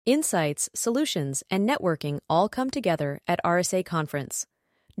Insights, solutions, and networking all come together at RSA Conference.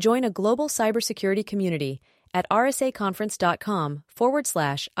 Join a global cybersecurity community at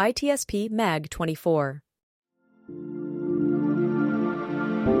rsaconference.com/ITSP Mag 24.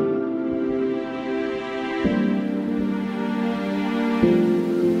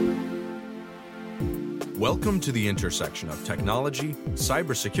 Welcome to the intersection of technology,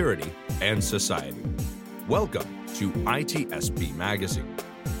 cybersecurity, and society. Welcome to ITSP Magazine.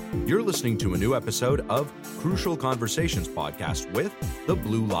 You're listening to a new episode of Crucial Conversations podcast with the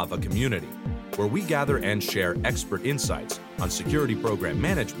Blue Lava community, where we gather and share expert insights on security program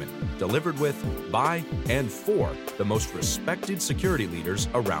management delivered with, by, and for the most respected security leaders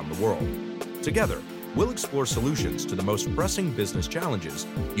around the world. Together, we'll explore solutions to the most pressing business challenges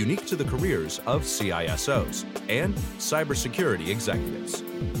unique to the careers of CISOs and cybersecurity executives.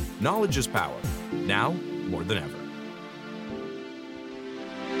 Knowledge is power, now more than ever.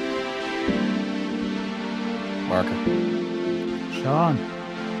 Marker. Sean.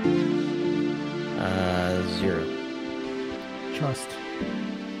 0. Trust.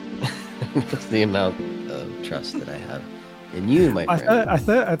 That's the amount of trust that I have in you, my friend. I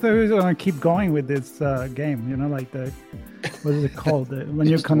thought we were going to keep going with this game. You know, like the, what is it called? When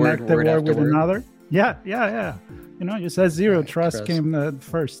you connect the word with another. Yeah. You know, you said 0. Right, trust came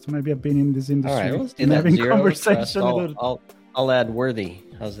first. Maybe I've been in this industry. All right, let's do that. Having 0, conversation. I'll add worthy.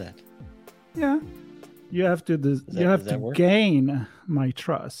 How's that? Yeah. You have to gain my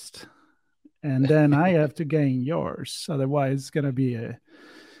trust, and then I have to gain yours. Otherwise, it's going to be a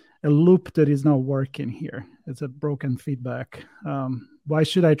loop that is not working here. It's a broken feedback. Why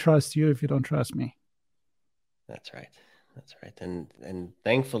should I trust you if you don't trust me? That's right. And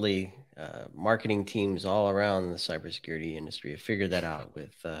thankfully, marketing teams all around the cybersecurity industry have figured that out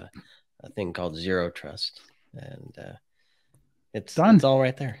with a thing called zero trust, and it's done. It's all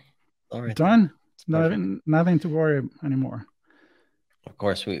right there. Done. There. Nothing to worry anymore. Of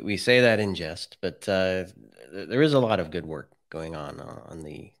course, we say that in jest, but there is a lot of good work going on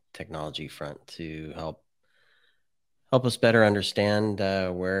the technology front to help us better understand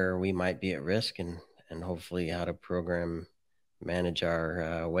where we might be at risk and hopefully how to program manage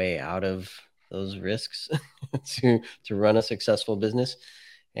our way out of those risks to run a successful business.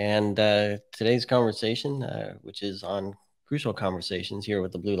 And today's conversation, which is on Crucial Conversations here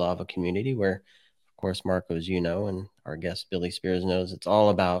with the Blue Lava community, where of course, Marco, as you know, and our guest Billy Spears knows, it's all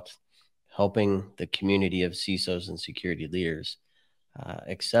about helping the community of CISOs and security leaders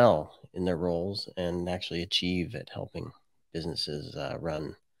excel in their roles and actually achieve at helping businesses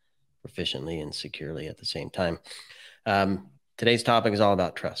run proficiently and securely at the same time. Today's topic is all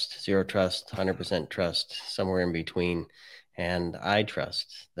about trust. 0 trust, 100% trust, somewhere in between. And I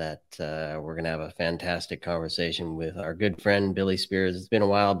trust that we're going to have a fantastic conversation with our good friend, Billy Spears. It's been a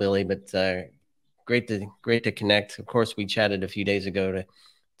while, Billy, but great to connect. Of course, we chatted a few days ago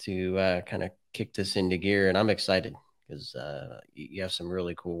to kind of kick this into gear, and I'm excited because you have some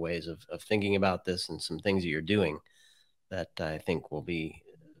really cool ways of thinking about this and some things that you're doing that I think will be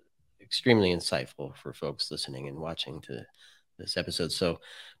extremely insightful for folks listening and watching to this episode. So,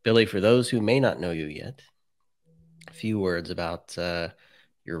 Billy, for those who may not know you yet, a few words about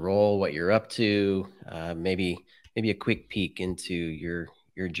your role, what you're up to, maybe a quick peek into your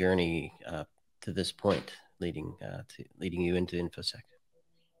journey to this point, leading you into InfoSec.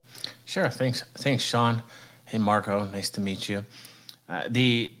 Sure. Thanks, Sean. Hey, Marco. Nice to meet you. I've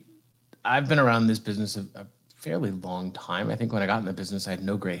been around this business a fairly long time. I think when I got in the business, I had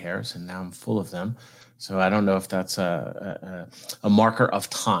no gray hairs, and now I'm full of them. So I don't know if that's a marker of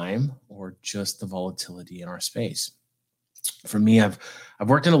time or just the volatility in our space. For me, I've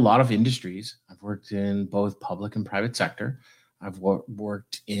worked in a lot of industries. I've worked in both public and private sector. I've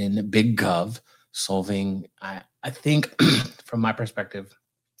worked in big gov, solving, I think, from my perspective,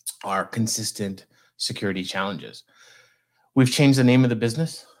 our consistent security challenges. We've changed the name of the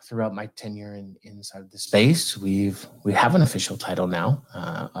business throughout my tenure inside the space. We have an official title now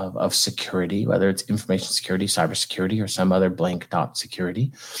of security, whether it's information security, cybersecurity, or some other blank dot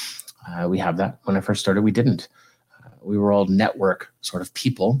security. We have that. When I first started, we didn't. We were all network sort of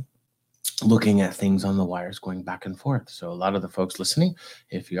people looking at things on the wires going back and forth. So a lot of the folks listening,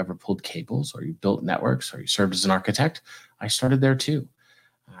 if you ever pulled cables or you built networks or you served as an architect, I started there too.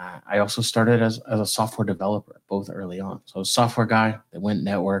 I also started as a software developer, both early on. So a software guy that went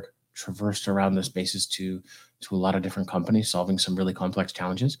network, traversed around the spaces to a lot of different companies, solving some really complex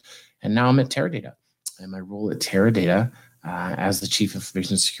challenges. And now I'm at Teradata. And my role at Teradata as the Chief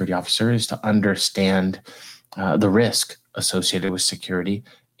Information Security Officer is to understand the risk associated with security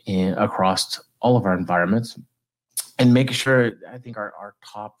across all of our environments and making sure, I think our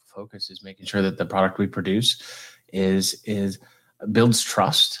top focus is making sure that the product we produce is builds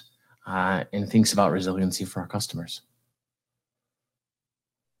trust and thinks about resiliency for our customers.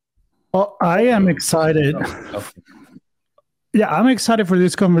 Well, I am excited. Okay. Yeah, I'm excited for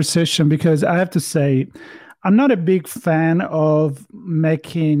this conversation because I have to say, I'm not a big fan of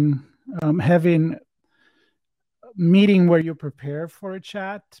having meeting where you prepare for a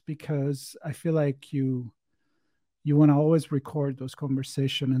chat, because I feel like you want to always record those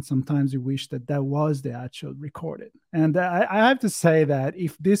conversations, and sometimes you wish that was the actual recorded. And I have to say that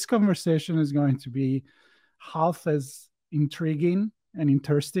if this conversation is going to be half as intriguing and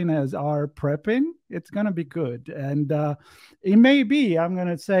interesting as our prepping, it's going to be good. And it may be, I'm going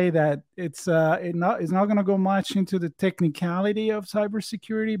to say that it's not going to go much into the technicality of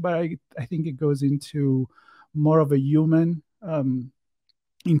cybersecurity, but I think it goes into more of a human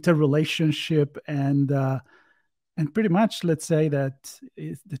interrelationship, and pretty much, let's say that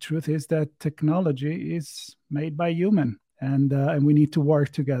the truth is that technology is made by human, and we need to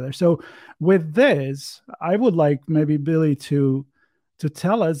work together. So with this, I would like maybe Billy to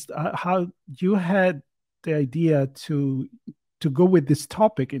tell us how you had the idea to go with this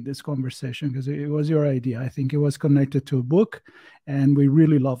topic in this conversation, because it was your idea. I think it was connected to a book, and we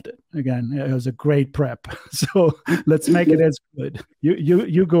really loved it. Again, it was a great prep. So let's make it as good.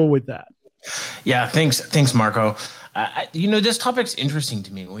 You go with that. Yeah, thanks, Marco. This topic's interesting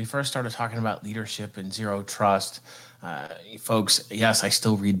to me. When we first started talking about leadership and zero trust, folks, yes, I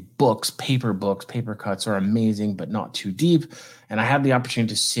still read books. Paper cuts are amazing, but not too deep. And I had the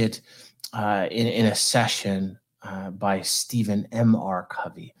opportunity to sit in a session by Stephen M.R.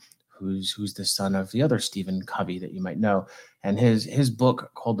 Covey, who's the son of the other Stephen Covey that you might know. And his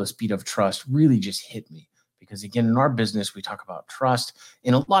book called The Speed of Trust really just hit me. Because again, in our business, we talk about trust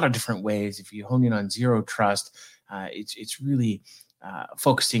in a lot of different ways. If you hone in on zero trust, it's really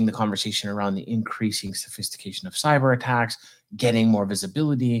focusing the conversation around the increasing sophistication of cyber attacks, getting more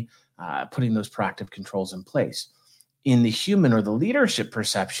visibility, putting those proactive controls in place. In the human or the leadership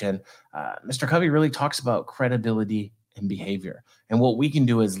perception, Mr. Covey really talks about credibility and behavior, and what we can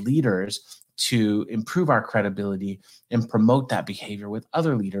do as leaders to improve our credibility and promote that behavior with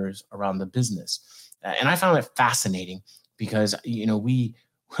other leaders around the business. And I found it fascinating because, we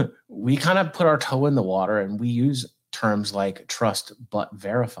kind of put our toe in the water and we use terms like trust but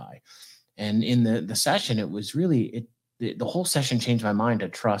verify. And in the session, it was really, the whole session changed my mind to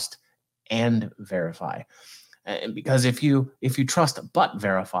trust and verify. And because if you trust but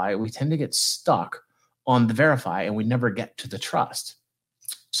verify, we tend to get stuck on the verify and we never get to the trust.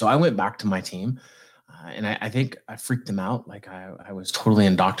 So I went back to my team. And I think I freaked them out. Like I was totally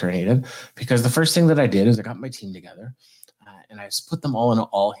indoctrinated, because the first thing that I did is I got my team together and I put them all in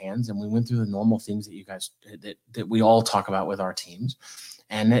all hands. And we went through the normal things that you guys, that we all talk about with our teams.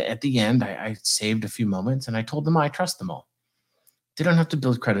 And at the end, I saved a few moments and I told them I trust them all. They don't have to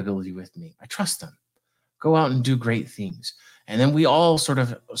build credibility with me. I trust them. Go out and do great things. And then we all sort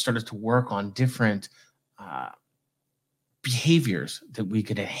of started to work on different behaviors that we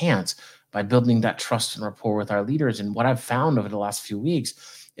could enhance by building that trust and rapport with our leaders. And what I've found over the last few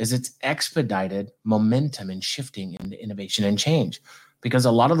weeks is it's expedited momentum and shifting into innovation and change. Because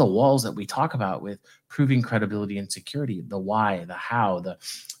a lot of the walls that we talk about with proving credibility and security, the why, the how, the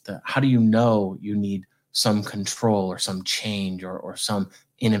how do you know you need some control or some change or some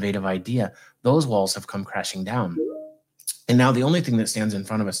innovative idea, those walls have come crashing down. And now the only thing that stands in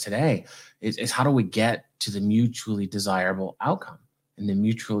front of us today is how do we get to the mutually desirable outcome in the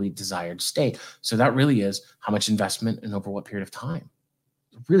mutually desired state? So that really is how much investment and over what period of time.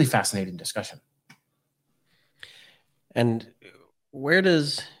 Really fascinating discussion. And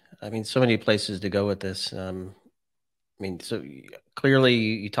so many places to go with this. So clearly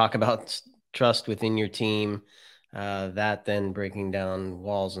you talk about trust within your team, that then breaking down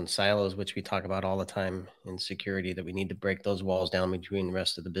walls and silos, which we talk about all the time in security, that we need to break those walls down between the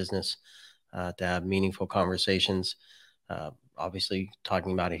rest of the business to have meaningful conversations. Obviously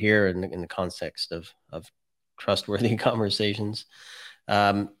talking about it here in the context of trustworthy conversations.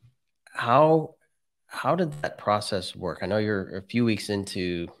 How did that process work? I know you're a few weeks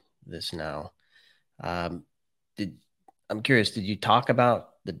into this now. I'm curious, did you talk about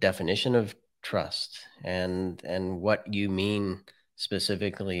the definition of trust and what you mean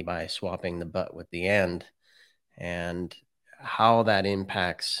specifically by swapping the but with the and how that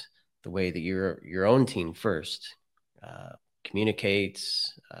impacts the way that your own team first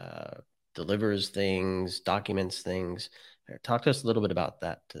communicates, delivers things, documents things? Talk to us a little bit about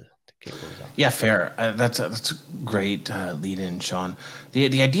that to kick things off. Yeah, fair. That's a great lead in, Sean.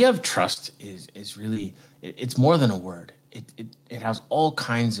 The idea of trust is really It's more than a word. It has all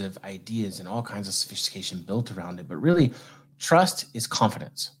kinds of ideas and all kinds of sophistication built around it. But really, trust is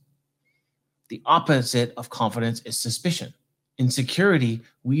confidence. The opposite of confidence is suspicion. In security,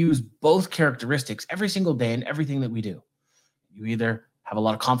 we use both characteristics every single day in everything that we do. You either have a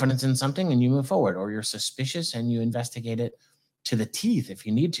lot of confidence in something and you move forward, or you're suspicious and you investigate it to the teeth if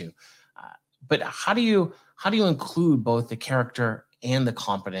you need to. But how do you include both the character and the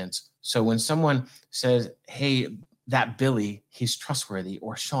competence? So when someone says, "Hey, that Billy, he's trustworthy,"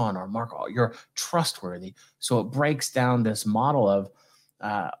 or Sean or Mark, you're trustworthy. So it breaks down this model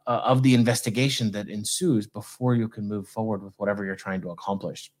of the investigation that ensues before you can move forward with whatever you're trying to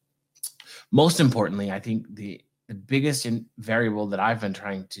accomplish. Most importantly, I think the biggest variable that I've been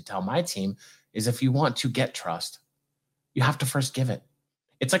trying to tell my team is if you want to get trust, you have to first give it.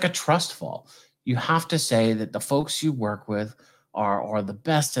 It's like a trust fall. You have to say that the folks you work with are the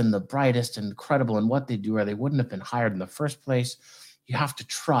best and the brightest and incredible in what they do, or they wouldn't have been hired in the first place. You have to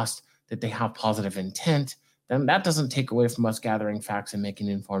trust that they have positive intent. Then that doesn't take away from us gathering facts and making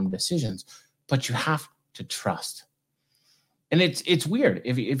informed decisions, but you have to trust. And it's weird.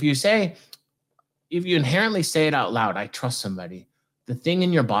 If you inherently say it out loud, I trust somebody, the thing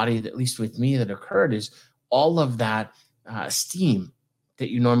in your body, at least with me, that occurred is all of that steam that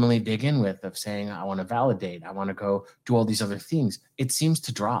you normally dig in with of saying, I want to validate, I want to go do all these other things, it seems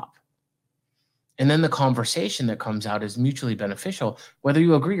to drop. And then the conversation that comes out is mutually beneficial. Whether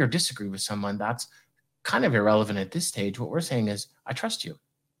you agree or disagree with someone, that's kind of irrelevant at this stage. What we're saying is, I trust you.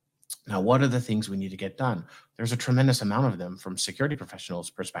 Now, what are the things we need to get done? There's a tremendous amount of them from security professionals'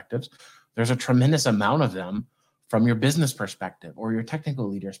 perspectives. There's a tremendous amount of them from your business perspective or your technical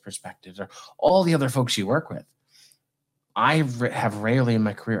leaders' perspectives or all the other folks you work with. I have rarely in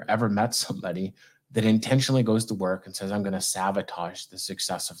my career ever met somebody that intentionally goes to work and says, I'm going to sabotage the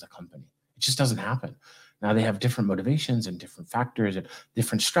success of the company. It just doesn't happen. Now, they have different motivations and different factors and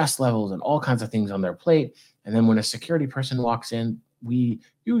different stress levels and all kinds of things on their plate. And then when a security person walks in, we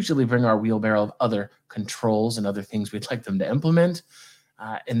usually bring our wheelbarrow of other controls and other things we'd like them to implement.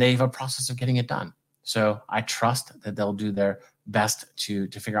 And they have a process of getting it done. So I trust that they'll do their best to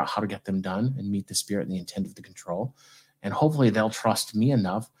figure out how to get them done and meet the spirit and the intent of the control. And hopefully they'll trust me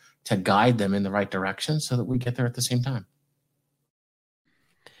enough to guide them in the right direction so that we get there at the same time.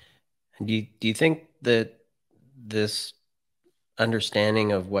 Do you think that this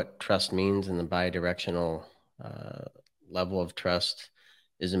understanding of what trust means and the bidirectional level of trust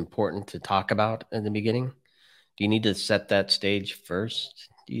is important to talk about in the beginning? Do you need to set that stage first,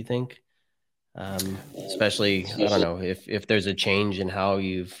 do you think? Especially, I don't know, if there's a change in how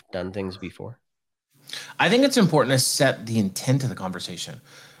you've done things before? I think it's important to set the intent of the conversation.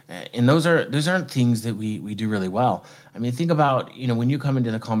 And those aren't things that we do really well. I mean, think about, when you come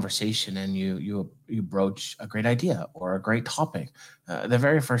into the conversation and you broach a great idea or a great topic, the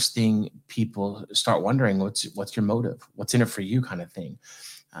very first thing people start wondering, what's your motive? What's in it for you, kind of thing.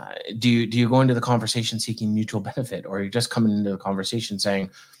 Do you go into the conversation seeking mutual benefit, or are you just coming into the conversation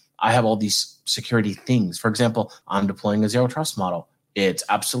saying, I have all these security things. For example, I'm deploying a zero trust model. It's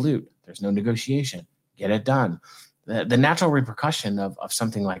absolute. There's no negotiation. Get it done. The natural repercussion of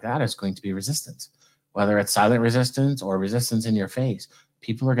something like that is going to be resistance, whether it's silent resistance or resistance in your face.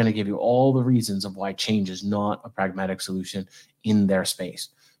 People are going to give you all the reasons of why change is not a pragmatic solution in their space,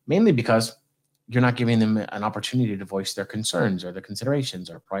 mainly because you're not giving them an opportunity to voice their concerns or their considerations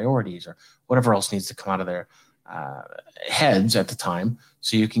or priorities or whatever else needs to come out of their heads at the time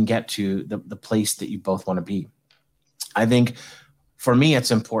so you can get to the place that you both want to be. I think for me,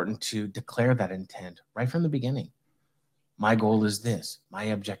 it's important to declare that intent right from the beginning. My goal is this. My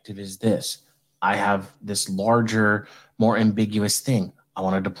objective is this. I have this larger, more ambiguous thing. I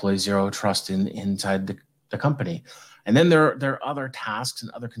want to deploy zero trust inside the company. And then there are other tasks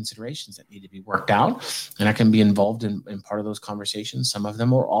and other considerations that need to be worked out. And I can be involved in part of those conversations, some of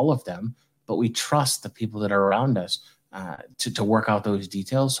them or all of them. But we trust the people that are around us to work out those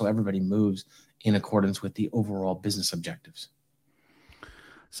details so everybody moves in accordance with the overall business objectives.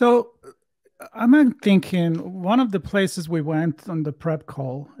 So I'm thinking one of the places we went on the prep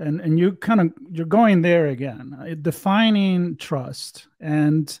call, and you're going there again, defining trust.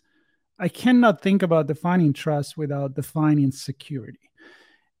 And I cannot think about defining trust without defining security.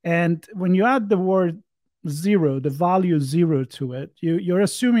 And when you add the word zero, the value zero to it, you're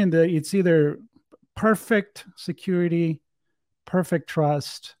assuming that it's either perfect security, perfect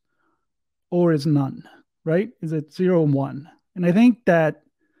trust, or is none, right? Is it 0 and 1? And I think that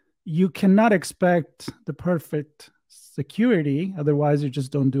you cannot expect the perfect security, otherwise you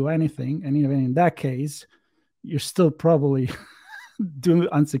just don't do anything. And even in that case, you're still probably doing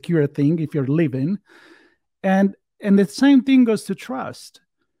unsecure thing if you're living. And the same thing goes to trust.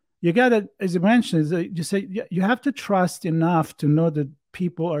 You got to, as you mentioned, you say you have to trust enough to know that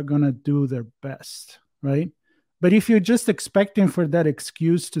people are going to do their best, right? But if you're just expecting for that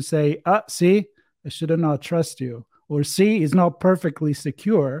excuse to say, see, I should have not trust you, or see, it's not perfectly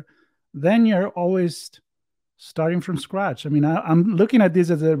secure, then you're always starting from scratch. I mean, I'm looking at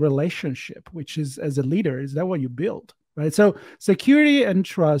this as a relationship, which is, as a leader, is that what you build, right? So security and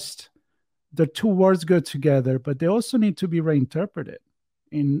trust, the two words go together, but they also need to be reinterpreted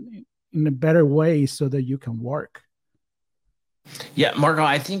in a better way so that you can work. Yeah, Marco,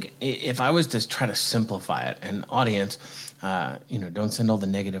 I think if I was to try to simplify it, and audience, don't send all the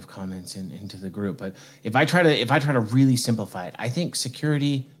negative comments into the group, but if I try to really simplify it, I think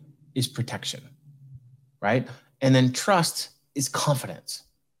security is protection, right? And then trust is confidence.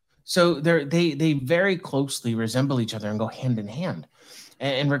 So they very closely resemble each other and go hand in hand.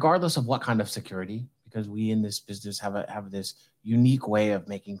 And regardless of what kind of security, because we in this business have this unique way of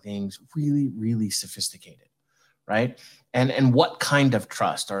making things really, really sophisticated, right? And what kind of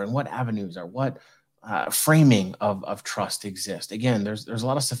trust, or in what avenues, or what framing of trust exist? Again, there's a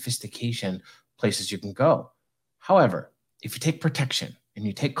lot of sophistication places you can go. However, if you take protection and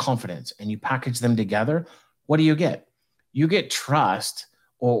you take confidence and you package them together, what do you get? You get trust,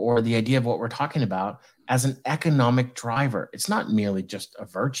 or the idea of what we're talking about, as an economic driver. It's not merely just a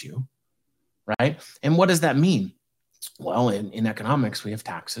virtue, right? And what does that mean? Well, in economics, we have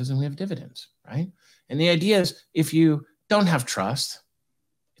taxes and we have dividends, right? And the idea is, if you don't have trust,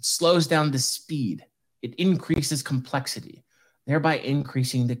 it slows down the speed. It increases complexity, thereby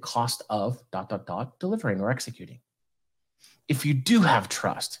increasing the cost of ... delivering or executing. If you do have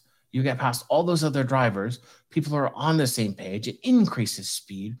trust, you get past all those other drivers, people are on the same page, it increases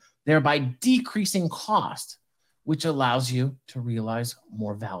speed, thereby decreasing cost, which allows you to realize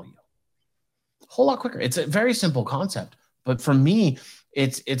more value. A whole lot quicker. It's a very simple concept, but for me,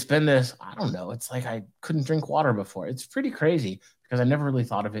 it's been this, I don't know, it's like I couldn't drink water before. It's pretty crazy because I never really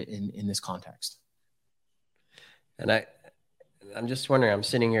thought of it in this context. And I'm just wondering, I'm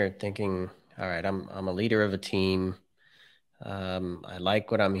sitting here thinking, all right, I'm a leader of a team. I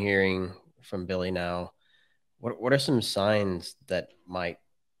like what I'm hearing from Billy now. What are some signs that might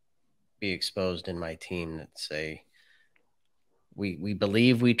be exposed in my team that say we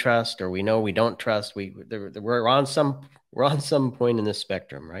believe we trust, or we know we don't trust? We're on some point in the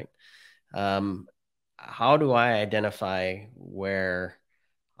spectrum, right? How do I identify where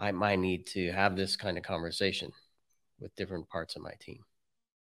I might need to have this kind of conversation with different parts of my team?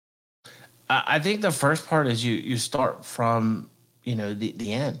 I think the first part is you start from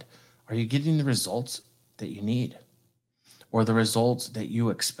the end. Are you getting the results that you need, or the results that you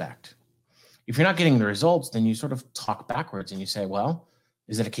expect? If you're not getting the results, then you sort of talk backwards and you say, well,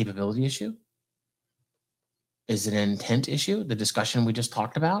 is it a capability issue? Is it an intent issue? The discussion we just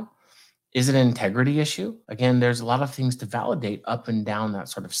talked about? Is it an integrity issue? Again, there's a lot of things to validate up and down that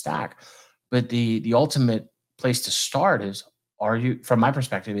sort of stack. But the ultimate place to start is, from my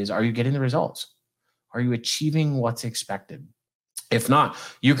perspective, are you getting the results? Are you achieving what's expected? If not,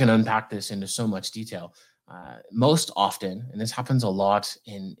 you can unpack this into so much detail. Most often, and this happens a lot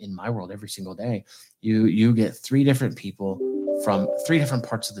in my world every single day, you get three different people from three different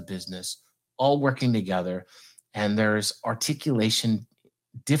parts of the business all working together, and there's articulation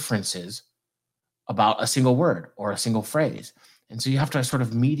differences about a single word or a single phrase. And so you have to sort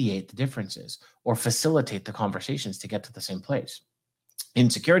of mediate the differences or facilitate the conversations to get to the same place. In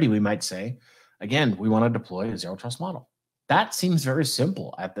security, we might say, again, we want to deploy a zero trust model. That seems very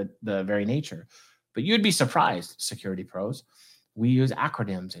simple at the very nature, but you'd be surprised, security pros. We use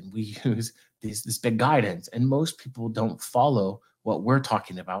acronyms and we use this big guidance, and most people don't follow what we're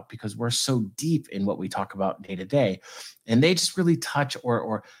talking about because we're so deep in what we talk about day to day, and they just really touch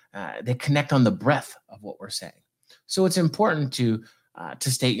or they connect on the breadth of what we're saying. So it's important to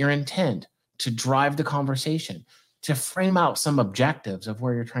state your intent, to drive the conversation, to frame out some objectives of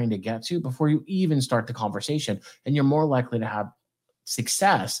where you're trying to get to before you even start the conversation. And you're more likely to have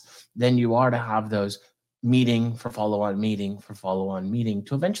success than you are to have those meeting for follow-on meeting for follow-on meeting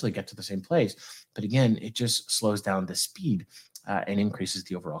to eventually get to the same place. But again, it just slows down the speed and increases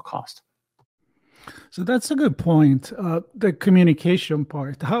the overall cost. So that's a good point. The communication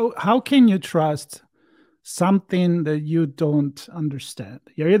part. How can you trust something that you don't understand?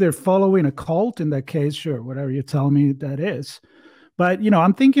 You're either following a cult, in that case, sure, whatever you tell me that is. But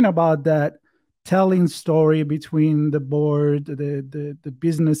I'm thinking about that telling story between the board, the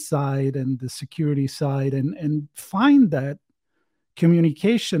business side, and the security side, and find that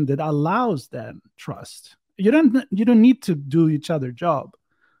communication that allows that trust. You don't need to do each other's job,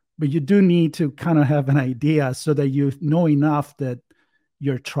 but you do need to kind of have an idea so that you know enough that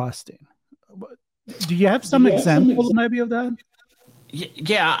you're trusting. Do you have some examples maybe of that?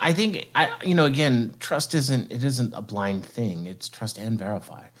 Yeah, I think again, trust isn't a blind thing. It's trust and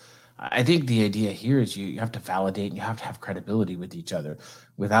verify. I think the idea here is you have to validate and you have to have credibility with each other.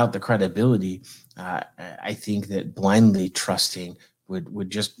 Without the credibility, I think that blindly trusting would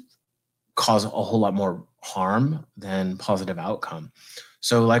just cause a whole lot more harm than positive outcome.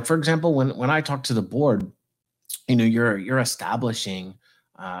 So, like for example, when I talk to the board, you're establishing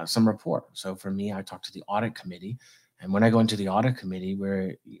some rapport. So for me, I talk to the audit committee, and when I go into the audit committee,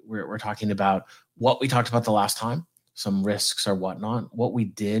 we're talking about what we talked about the last time, some risks or whatnot, what we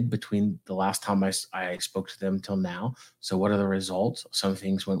did between the last time I spoke to them till now. So what are the results? Some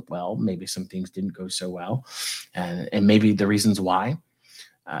things went well, maybe some things didn't go so well, and maybe the reasons why.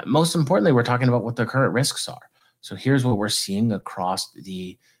 Most importantly, we're talking about what the current risks are. So here's what we're seeing across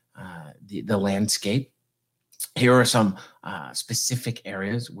the landscape. Here are some specific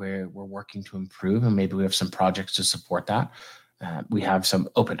areas where we're working to improve, and maybe we have some projects to support that. We have some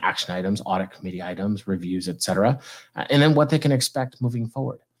open action items, audit committee items, reviews, etc., and then what they can expect moving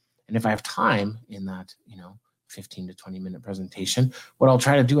forward. And if I have time in that, 15 to 20 minute presentation, what I'll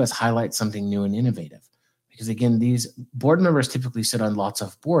try to do is highlight something new and innovative. Because again, these board members typically sit on lots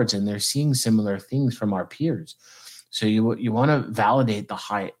of boards and they're seeing similar things from our peers. So you want to validate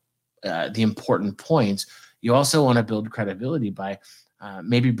the important points. You also want to build credibility by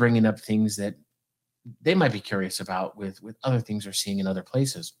maybe bringing up things that they might be curious about with other things they're seeing in other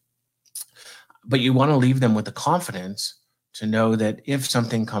places. But you want to leave them with the confidence to know that if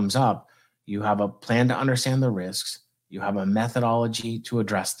something comes up, you have a plan to understand the risks, you have a methodology to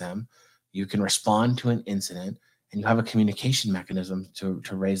address them, you can respond to an incident, and you have a communication mechanism to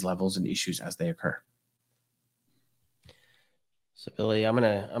raise levels and issues as they occur. So Billy, I'm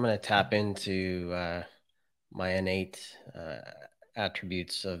gonna tap into my innate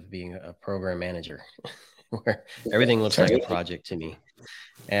attributes of being a program manager, where everything looks like a project to me.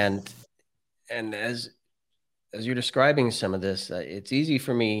 And as you're describing some of this, it's easy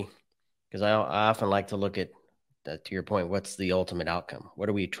for me because I often like to look at, to your point, what's the ultimate outcome? What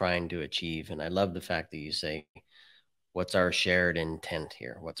are we trying to achieve? And I love the fact that you say, what's our shared intent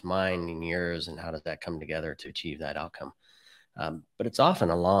here? What's mine and yours, and how does that come together to achieve that outcome? But it's often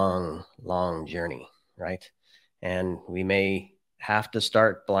a long, long journey, right? And we may have to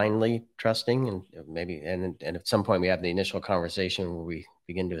start blindly trusting, and maybe, and at some point we have the initial conversation where we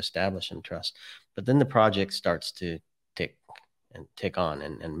begin to establish some trust, but then the project starts to tick on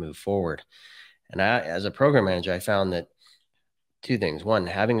and move forward. And I, as a program manager, I found that two things: one,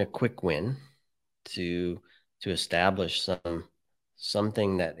 having a quick win to establish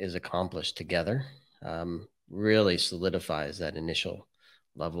something that is accomplished together really solidifies that initial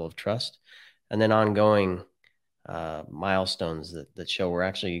level of trust, and then ongoing milestones that show we're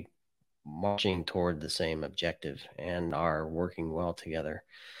actually marching toward the same objective and are working well together.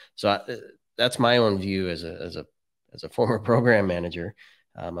 So that's my own view as a former program manager,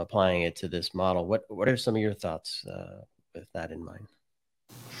 applying it to this model. What are some of your thoughts with that in mind?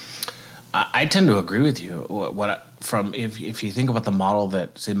 I tend to agree with you. If you think about the model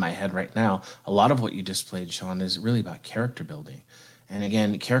that's in my head right now, a lot of what you displayed, Sean, is really about character building. And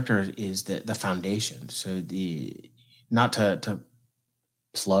again, character is the foundation. So not to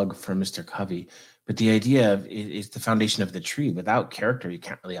plug for Mr. Covey, but the idea of is the foundation of the tree. Without character, you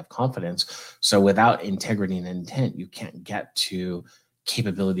can't really have confidence. So without integrity and intent, you can't get to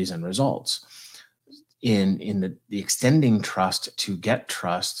capabilities and results. In the extending trust to get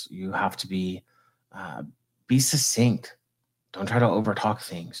trust, you have to be succinct. Don't try to overtalk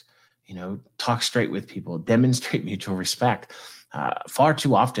things. Talk straight with people. Demonstrate mutual respect. Far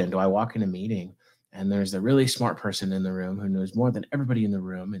too often do I walk in a meeting and there's a really smart person in the room who knows more than everybody in the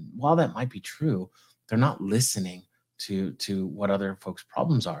room. And while that might be true, they're not listening to what other folks'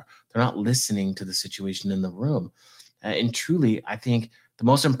 problems are. They're not listening to the situation in the room. And truly, I think the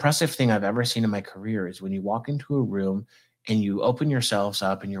most impressive thing I've ever seen in my career is when you walk into a room and you open yourselves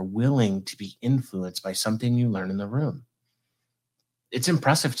up and you're willing to be influenced by something you learn in the room. It's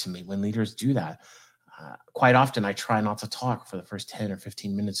impressive to me when leaders do that. Quite often, I try not to talk for the first 10 or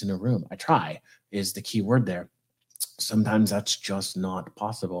 15 minutes in a room. I try is the key word there. Sometimes that's just not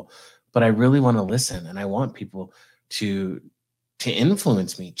possible. But I really want to listen, and I want people to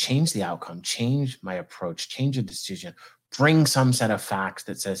influence me, change the outcome, change my approach, change a decision, bring some set of facts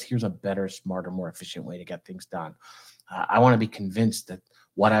that says, here's a better, smarter, more efficient way to get things done. I want to be convinced that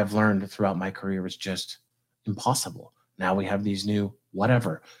what I've learned throughout my career is just impossible. Now we have these new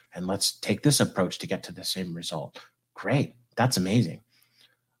whatever, and let's take this approach to get to the same result. Great. That's amazing.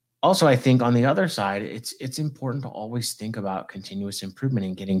 Also, I think on the other side, it's important to always think about continuous improvement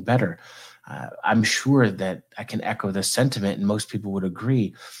and getting better. I'm sure that I can echo this sentiment, and most people would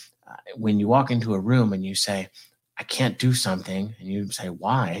agree. When you walk into a room and you say, I can't do something, and you say,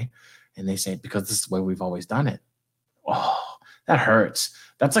 why? And they say, because this is the way we've always done it. Oh, that hurts.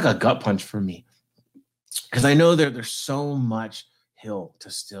 That's like a gut punch for me. Because I know there's so much hill to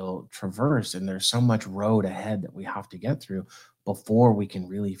still traverse, and there's so much road ahead that we have to get through before we can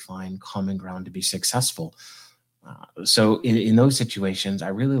really find common ground to be successful. So in those situations, I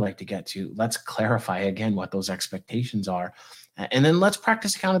really like to get to, let's clarify again what those expectations are. And then let's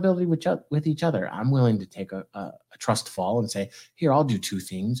practice accountability with each other. I'm willing to take a trust fall and say, here, I'll do two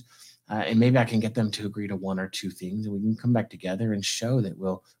things. And maybe I can get them to agree to one or two things, and we can come back together and show that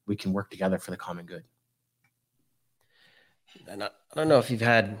we can work together for the common good. And I don't know if you've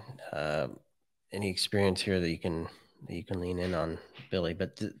had any experience here that you can lean in on, Billy,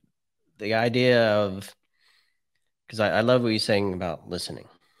 but the idea of, because I love what you're saying about listening,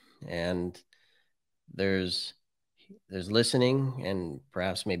 and there's listening and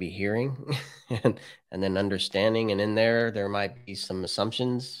perhaps maybe hearing and then understanding, and in there might be some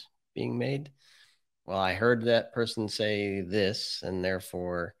assumptions being made. Well, I heard that person say this, and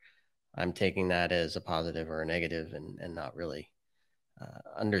therefore I'm taking that as a positive or a negative, and not really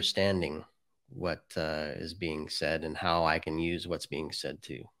understanding what is being said and how I can use what's being said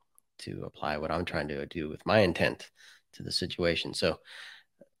to apply what I'm trying to do with my intent to the situation. So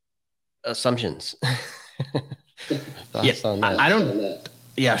assumptions. Thoughts on that? I don't.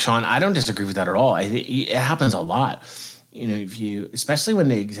 Yeah, Sean, I don't disagree with that at all. It happens a lot. Especially when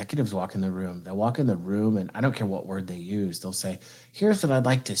the executives walk in the room, they'll walk in the room, and I don't care what word they use, they'll say, here's what I'd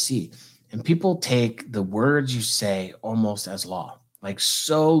like to see. And people take the words you say almost as law, like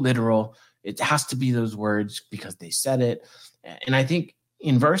so literal. It has to be those words because they said it. And I think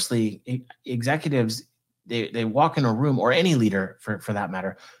inversely, executives, they walk in a room, or any leader for that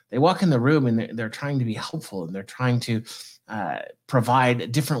matter, they walk in the room and they're trying to be helpful, and they're trying to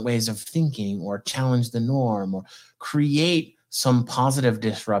provide different ways of thinking, or challenge the norm, or create some positive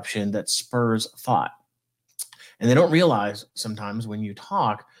disruption that spurs thought. And they don't realize sometimes when you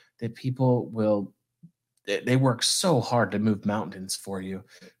talk that people they work so hard to move mountains for you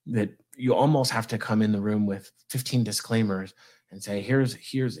that you almost have to come in the room with 15 disclaimers and say, here's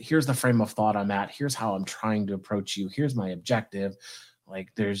the frame of thought I'm at. Here's how I'm trying to approach you. Here's my objective. Like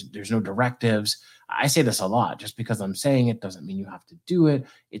there's no directives. I say this a lot. Just because I'm saying it doesn't mean you have to do it.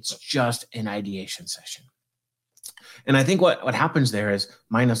 It's just an ideation session. And I think what happens there is,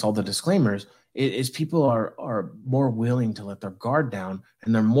 minus all the disclaimers, is people are more willing to let their guard down,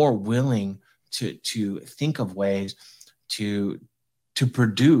 and they're more willing to think of ways to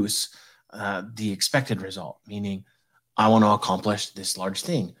produce the expected result, meaning I want to accomplish this large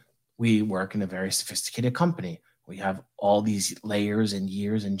thing. We work in a very sophisticated company. We have all these layers and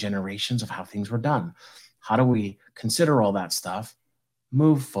years and generations of how things were done. How do we consider all that stuff,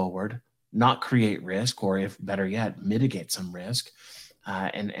 move forward, not create risk, or if better yet, mitigate some risk,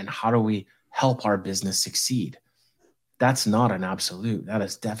 and how do we help our business succeed? That's not an absolute. That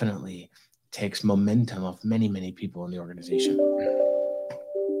is definitely takes momentum of many, many people in the organization.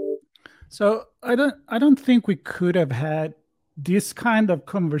 So I don't think we could have had this kind of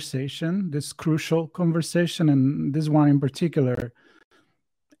conversation, this crucial conversation, and this one in particular,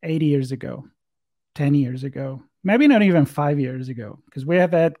 80 years ago, 10 years ago, maybe not even 5 years ago, because we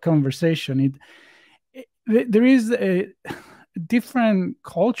have had conversation. There is a different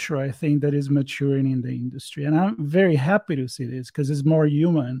culture, I think, that is maturing in the industry. And I'm very happy to see this because it's more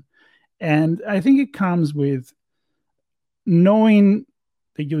human. And I think it comes with knowing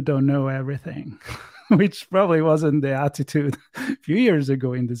that you don't know everything, which probably wasn't the attitude a few years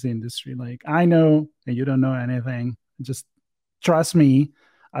ago in this industry. Like, I know and you don't know anything. Just trust me.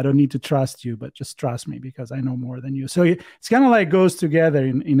 I don't need to trust you, but just trust me because I know more than you. So it's kind of like goes together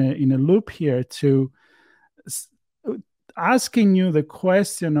in a loop here to asking you the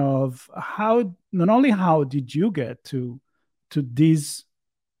question of not only how did you get to this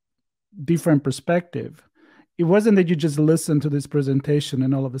different perspective. It wasn't that you just listened to this presentation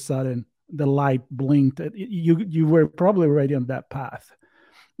and all of a sudden the light blinked. You were probably already on that path.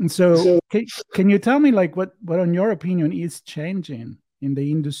 And so can you tell me, like, what in your opinion is changing in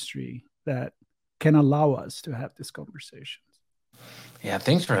the industry that can allow us to have this conversation? Yeah,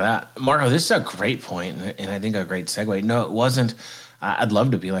 thanks for that, Marco. This is a great point, and I think a great segue. No, it wasn't. I'd love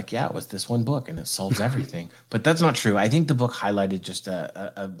to be like, yeah, it was this one book and it solves everything, but that's not true. I think the book highlighted just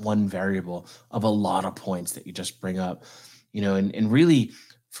a one variable of a lot of points that you just bring up, and really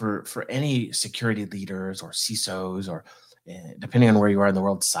for any security leaders or CISOs or depending on where you are in the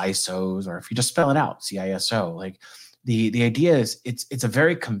world, CISOs, or if you just spell it out, CISO. Like the idea is it's a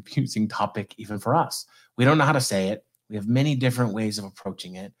very confusing topic even for us. We don't know how to say it. We have many different ways of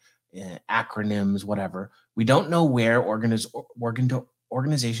approaching it, acronyms, whatever. We don't know where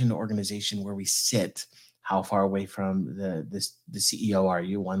organization to organization where we sit. How far away from the CEO are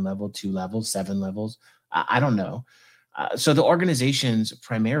you? 1 level, 2 levels, 7 levels? I don't know. So the organizations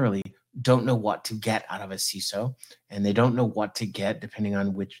primarily don't know what to get out of a CISO, and they don't know what to get depending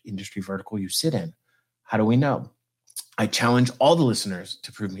on which industry vertical you sit in. How do we know? I challenge all the listeners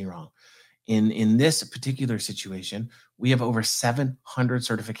to prove me wrong. In this particular situation, we have over 700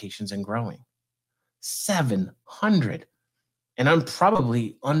 certifications and growing. 700. And I'm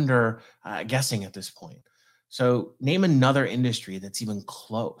probably under guessing at this point. So name another industry that's even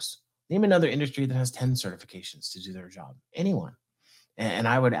close. Name another industry that has 10 certifications to do their job. Anyone. And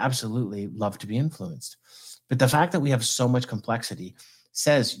I would absolutely love to be influenced. But the fact that we have so much complexity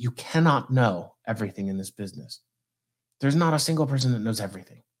says you cannot know everything in this business. There's not a single person that knows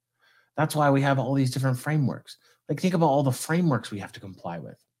everything. That's why we have all these different frameworks. Like, think about all the frameworks we have to comply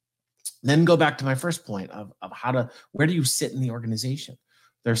with. Then go back to my first point of where do you sit in the organization?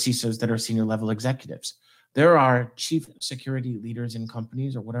 There are CISOs that are senior level executives. There are chief security leaders in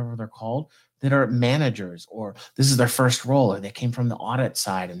companies or whatever they're called that are managers, or this is their first role, or they came from the audit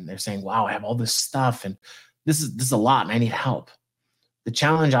side and they're saying, wow, I have all this stuff and this is a lot and I need help. The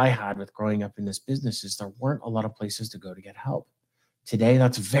challenge I had with growing up in this business is there weren't a lot of places to go to get help. Today,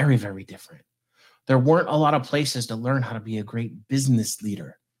 that's very, very different. There weren't a lot of places to learn how to be a great business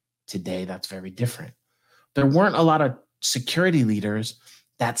leader. Today, that's very different. There weren't a lot of security leaders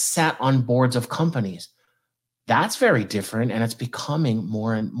that sat on boards of companies. That's very different, and it's becoming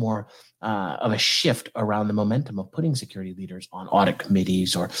more and more of a shift around the momentum of putting security leaders on audit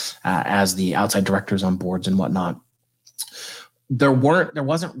committees or as the outside directors on boards and whatnot. There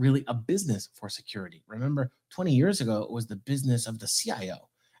wasn't really a business for security. Remember, 20 years ago, it was the business of the CIO,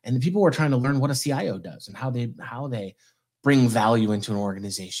 and the people were trying to learn what a CIO does and how they bring value into an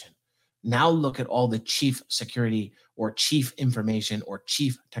organization. Now look at all the chief security or chief information or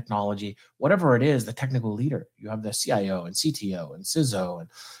chief technology, whatever it is, the technical leader. You have the CIO and CTO and CISO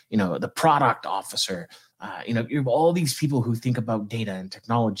and the product officer. You have all these people who think about data and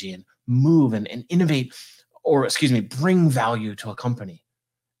technology and move and innovate, or bring value to a company.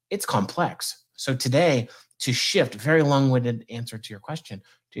 It's complex. So today, to shift, very long-winded answer to your question,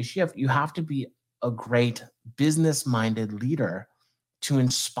 to shift, you have to be a great business-minded leader to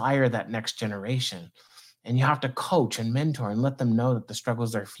inspire that next generation. And you have to coach and mentor and let them know that the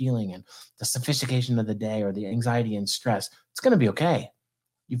struggles they're feeling and the sophistication of the day or the anxiety and stress, it's going to be okay.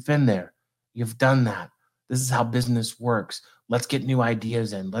 You've been there. You've done that. This is how business works. Let's get new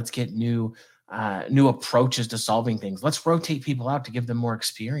ideas in. Let's get new approaches to solving things. Let's rotate people out to give them more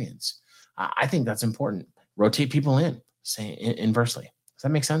experience. I think that's important. Rotate people in, say inversely. Does that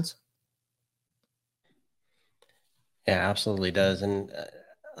make sense? Yeah, absolutely does. And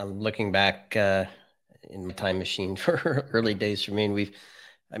I'm looking back in my time machine for early days for me, and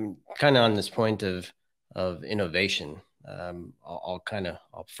I'm kind of on this point of innovation.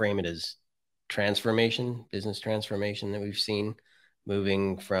 I'll frame it as transformation, business transformation that we've seen,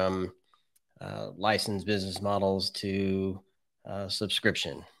 moving from licensed business models to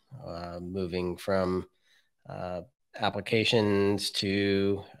subscription, moving from applications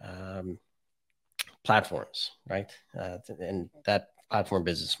to platforms, right? And that platform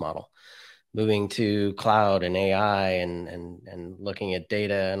business model, moving to cloud and AI and looking at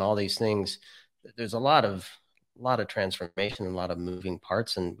data and all these things. There's a lot of transformation and a lot of moving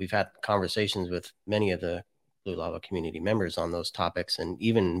parts. And we've had conversations with many of the Blue Lava community members on those topics. And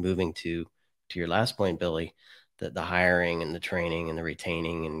even moving to your last point, Billy, the hiring and the training and the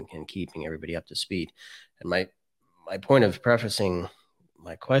retaining and keeping everybody up to speed. And my point of prefacing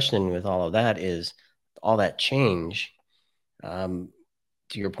my question with all of that is all that change.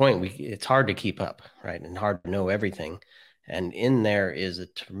 To your point, it's hard to keep up, right? And hard to know everything. And in there is a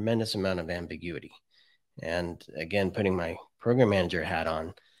tremendous amount of ambiguity. And again, putting my program manager hat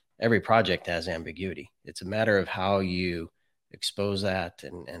on, every project has ambiguity. It's a matter of how you expose that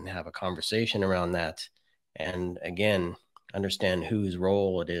and have a conversation around that. And again, understand whose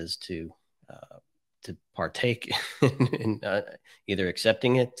role it is to partake in either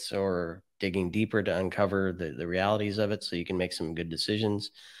accepting it or digging deeper to uncover the realities of it so you can make some good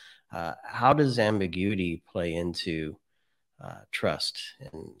decisions. How does ambiguity play into trust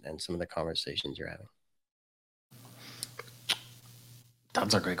and some of the conversations you're having?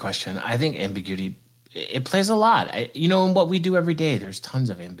 That's a great question. I think ambiguity, it plays a lot. In what we do every day, there's tons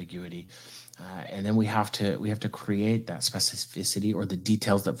of ambiguity. And then we have to create that specificity or the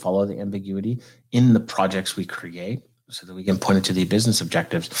details that follow the ambiguity in the projects we create, so that we can point it to the business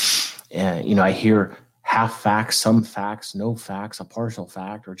objectives. And I hear half facts, some facts, no facts, a partial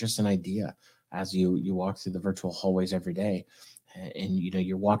fact, or just an idea as you walk through the virtual hallways every day. And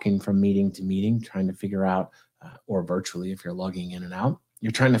you're walking from meeting to meeting, trying to figure out, or virtually if you're logging in and out,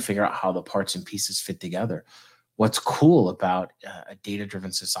 you're trying to figure out how the parts and pieces fit together. What's cool about a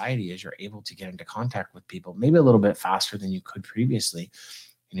data-driven society is you're able to get into contact with people maybe a little bit faster than you could previously.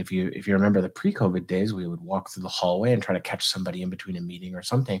 And if you remember the pre-COVID days, we would walk through the hallway and try to catch somebody in between a meeting or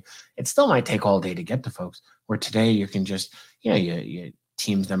something. It still might take all day to get to folks, where today you can just, you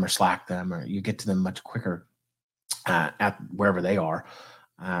Teams them or Slack them, or you get to them much quicker at wherever they are,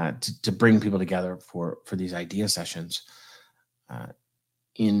 to bring people together for these idea sessions.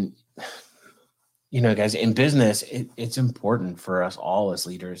 Guys, in business, it's important for us all as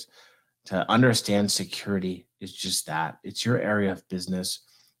leaders to understand security is just that. It's your area of business.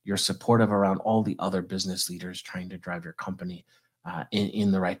 You're supportive around all the other business leaders trying to drive your company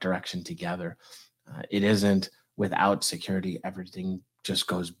in the right direction together. It isn't without security, everything just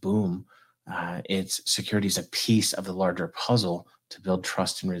goes boom. It's security is a piece of the larger puzzle to build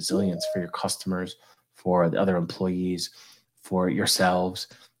trust and resilience for your customers, for the other employees, for yourselves.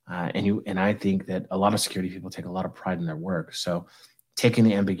 And I think that a lot of security people take a lot of pride in their work. So taking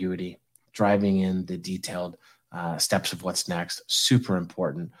the ambiguity, driving in the detailed steps of what's next, super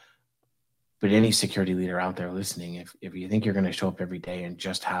important. But any security leader out there listening, if you think you're going to show up every day and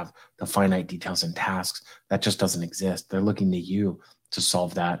just have the finite details and tasks, that just doesn't exist. They're looking to you to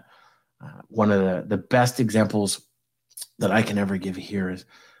solve that. One of the best examples that I can ever give here is,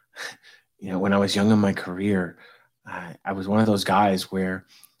 when I was young in my career, I was one of those guys where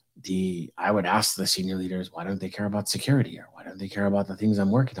I would ask the senior leaders, why don't they care about security, or why don't they care about the things I'm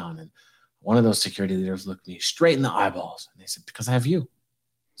working on? And one of those security leaders looked me straight in the eyeballs and they said, because I have you.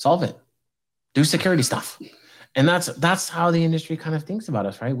 Solve it. Do security stuff. And that's how the industry kind of thinks about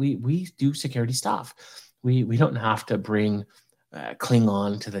us, right? We do security stuff. We don't have to cling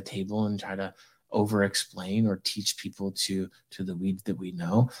on to the table and try to over explain or teach people to the weeds that we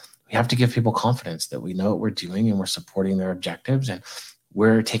know. We have to give people confidence that we know what we're doing and we're supporting their objectives, and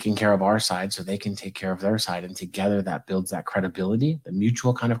we're taking care of our side so they can take care of their side. And together that builds that credibility, the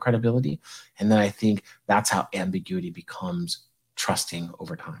mutual kind of credibility. And then I think that's how ambiguity becomes trusting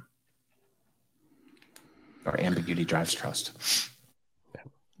over time. Or ambiguity drives trust.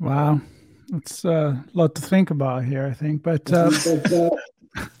 Wow. It's a lot to think about here, I think. But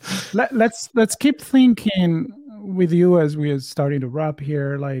let's keep thinking with you as we are starting to wrap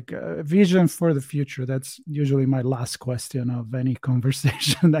here, like vision for the future. That's usually my last question of any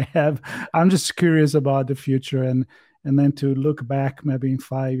conversation I have. I'm just curious about the future, and then to look back maybe in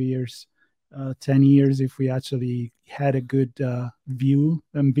 5 years, 10 years, if we actually had a good view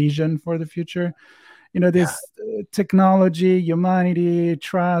and vision for the future. This technology, humanity,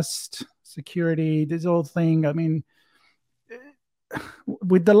 trust, security, this whole thing. I mean,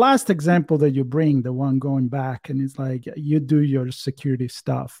 with the last example that you bring, the one going back, and it's like you do your security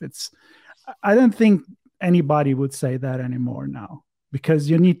stuff. I don't think anybody would say that anymore now, because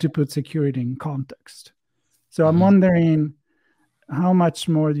you need to put security in context. So I'm wondering, how much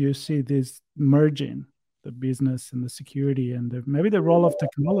more do you see this merging, the business and the security, and maybe the role of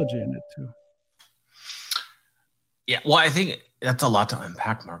technology in it too? Yeah, well, I think that's a lot to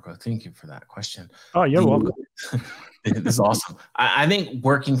unpack, Marco. Thank you for that question. Oh, you're welcome. This is awesome. I think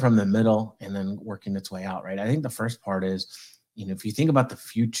working from the middle and then working its way out, right? I think the first part is, if you think about the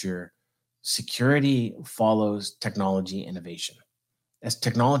future, security follows technology innovation. As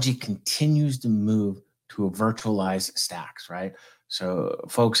technology continues to move to a virtualized stacks, right? So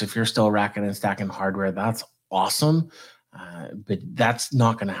folks, if you're still racking and stacking hardware, that's awesome. But that's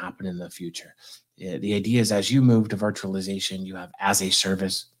not going to happen in the future. The idea is, as you move to virtualization, you have as a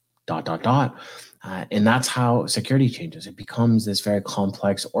service, ... And that's how security changes. It becomes this very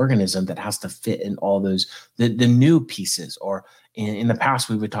complex organism that has to fit in all those, the new pieces. Or in the past,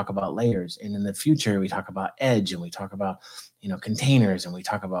 we would talk about layers. And in the future, we talk about edge, and we talk about, containers, and we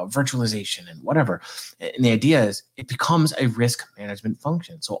talk about virtualization and whatever. And the idea is it becomes a risk management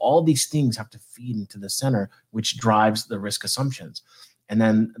function. So all these things have to feed into the center, which drives the risk assumptions. And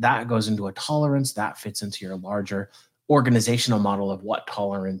then that goes into a tolerance that fits into your larger organizational model of what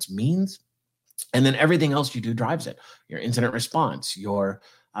tolerance means. And then everything else you do drives it. Your incident response, your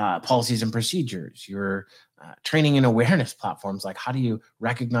policies and procedures, your training and awareness platforms, like how do you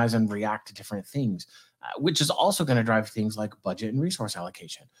recognize and react to different things? which is also going to drive things like budget and resource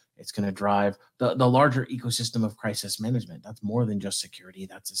allocation. It's going to drive the larger ecosystem of crisis management. That's more than just security.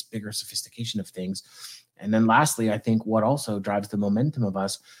 That's this bigger sophistication of things. And then lastly, I think what also drives the momentum of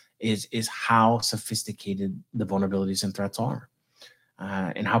us is how sophisticated the vulnerabilities and threats are.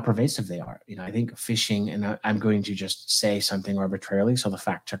 And how pervasive they are. I think phishing, and I'm going to just say something arbitrarily so the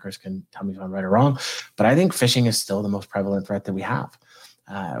fact checkers can tell me if I'm right or wrong, but I think phishing is still the most prevalent threat that we have.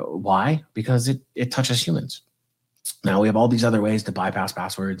 Why? Because it touches humans. Now we have all these other ways to bypass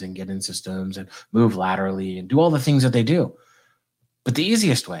passwords and get in systems and move laterally and do all the things that they do. But the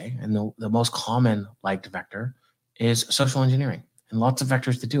easiest way and the most common liked vector is social engineering, and lots of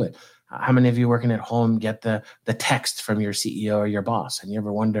vectors to do it. How many of you working at home get the text from your CEO or your boss, and you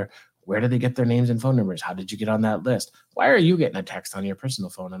ever wonder, where did they get their names and phone numbers? How did you get on that list? Why are you getting a text on your personal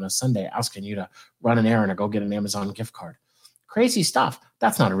phone on a Sunday asking you to run an errand or go get an Amazon gift card? Crazy stuff.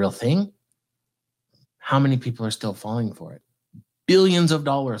 That's not a real thing. How many people are still falling for it? Billions of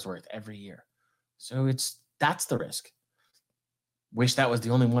dollars worth every year. So that's the risk. Wish that was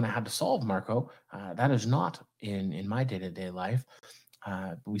the only one I had to solve, Marco. That is not in my day-to-day life.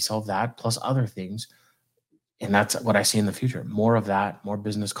 But we solve that plus other things. And that's what I see in the future. More of that, more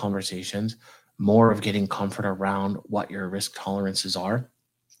business conversations, more of getting comfort around what your risk tolerances are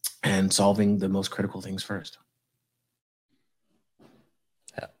and solving the most critical things first.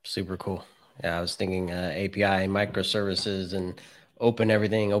 Yeah, super cool. Yeah, I was thinking API, microservices, and open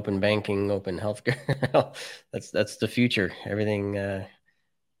everything, open banking, open healthcare. that's the future. Everything,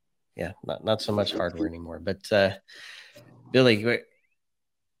 not so much hardware anymore. But Billy,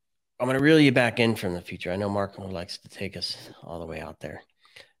 I'm going to reel you back in from the future. I know Marco likes to take us all the way out there.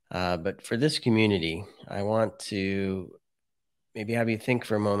 But for this community, I want to maybe have you think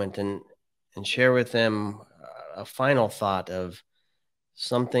for a moment and share with them a final thought of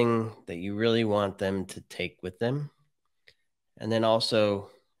something that you really want them to take with them. And then also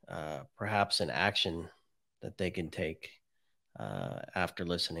perhaps an action that they can take after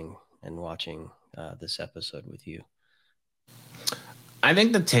listening and watching this episode with you. I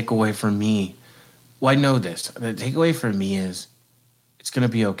think the takeaway for me, well, I know this. The takeaway for me is it's going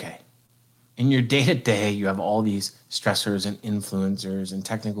to be okay. In your day-to-day, you have all these stressors and influencers and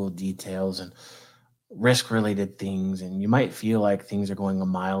technical details and risk-related things, and you might feel like things are going a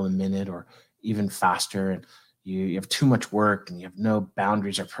mile a minute or even faster, and you have too much work and you have no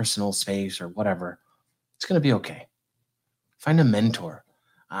boundaries or personal space or whatever. It's going to be okay. Find a mentor.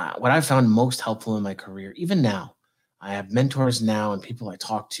 What I've found most helpful in my career, even now, I have mentors now and people I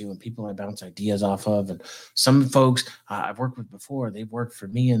talk to and people I bounce ideas off of. And some folks I've worked with before, they've worked for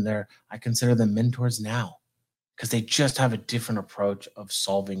me, and I consider them mentors now because they just have a different approach of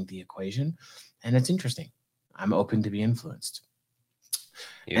solving the equation. And it's interesting. I'm open to be influenced.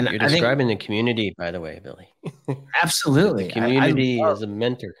 You're describing the community, by the way, Billy. Absolutely. The community is a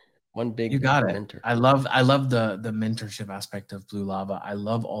mentor. One big mentor. I love the mentorship aspect of Blue Lava. I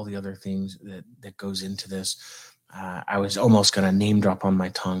love all the other things that goes into this. I was almost going to name drop on my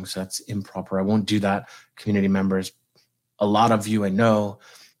tongue, so that's improper. I won't do that. Community members, a lot of you I know,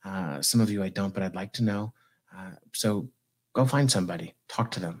 some of you I don't, but I'd like to know. So go find somebody,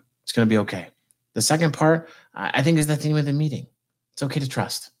 talk to them. It's going to be okay. The second part, I think, is the theme of the meeting. It's okay to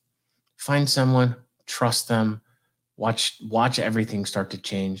trust. Find someone, trust them, watch everything start to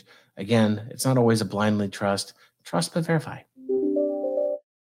change. Again, it's not always a blindly trust but verify.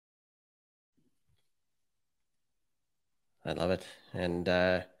 I love it. And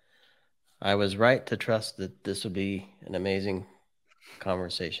I was right to trust that this would be an amazing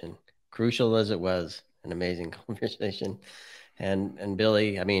conversation. Crucial as it was, an amazing conversation. And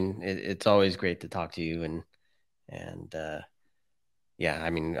Billy, I mean, it's always great to talk to you. And I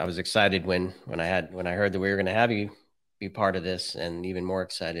mean, I was excited when I heard that we were going to have you be part of this, and even more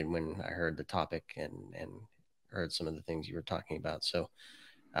excited when I heard the topic and heard some of the things you were talking about. So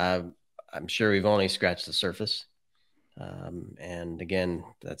I'm sure we've only scratched the surface. And again,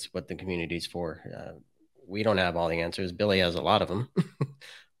 that's what the community is for. We don't have all the answers. Billy has a lot of them.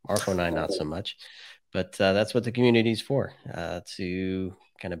 Marco and I, not so much. But that's what the community is for, to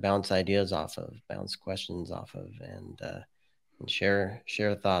kind of bounce ideas off of, bounce questions off of, and share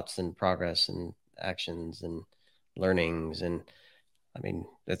thoughts and progress and actions and learnings. And I mean,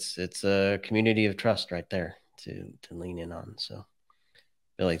 it's a community of trust right there to lean in on. So,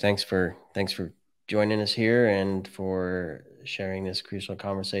 Billy, thanks for joining us here and for sharing this crucial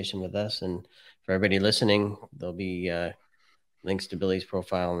conversation with us. And for everybody listening, there'll be links to Billy's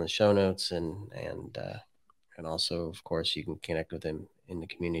profile in the show notes, and also, of course, you can connect with him in the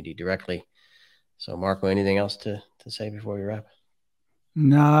community directly. So, Marco, anything else to say before we wrap?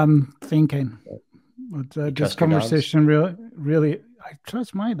 No, I'm thinking But this conversation really, I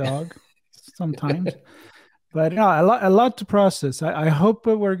trust my dog sometimes. But a lot to process. I hope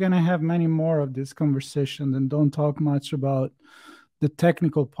we're going to have many more of this conversation and don't talk much about the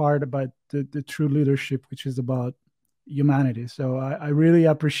technical part, about the true leadership, which is about humanity. So I really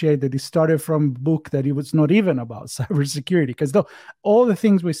appreciate that it started from a book that it was not even about cybersecurity, because all the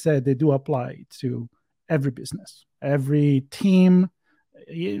things we said, they do apply to every business, every team,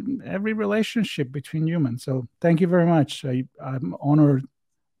 every relationship between humans. So thank you very much. I'm honored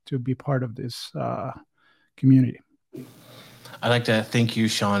to be part of this community. I'd like to thank you,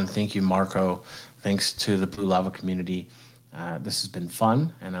 Sean. Thank you, Marco. Thanks to the Blue Lava community. This has been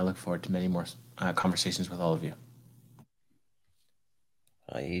fun, and I look forward to many more conversations with all of you.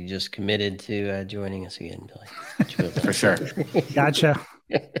 You just committed to joining us again, Billy. For sure. Gotcha.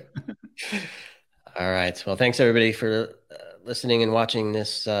 All right. Well, thanks everybody for listening and watching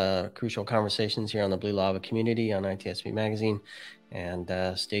this Crucial Conversations here on the Blue Lava community on ITSP Magazine. And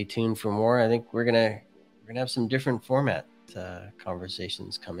stay tuned for more. I think we're gonna have some different format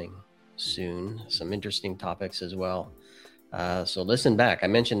conversations coming soon. Some interesting topics as well. So listen back. I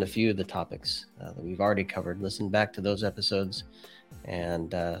mentioned a few of the topics that we've already covered. Listen back to those episodes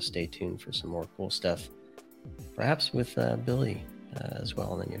and stay tuned for some more cool stuff, perhaps with Billy as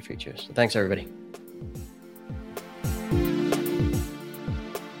well in the near future. So thanks, everybody.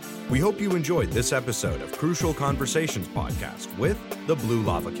 We hope you enjoyed this episode of Crucial Conversations podcast with the Blue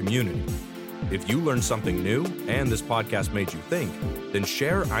Lava community. If you learned something new and this podcast made you think, then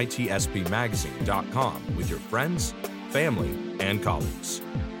share itspmagazine.com with your friends, family, and colleagues.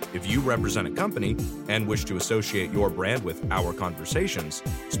 If you represent a company and wish to associate your brand with our conversations,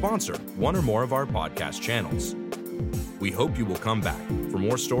 sponsor one or more of our podcast channels. We hope you will come back for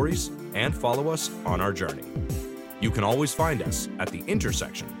more stories and follow us on our journey. You can always find us at the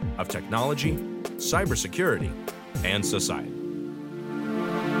intersection of technology, cybersecurity, and society.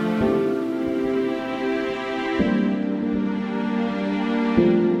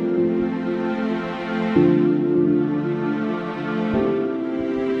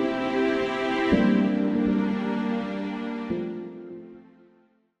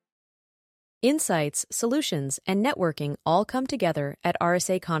 Insights, solutions, and networking all come together at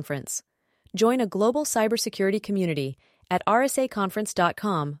RSA Conference. Join a global cybersecurity community at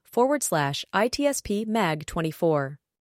rsaconference.com/ITSP Mag 24.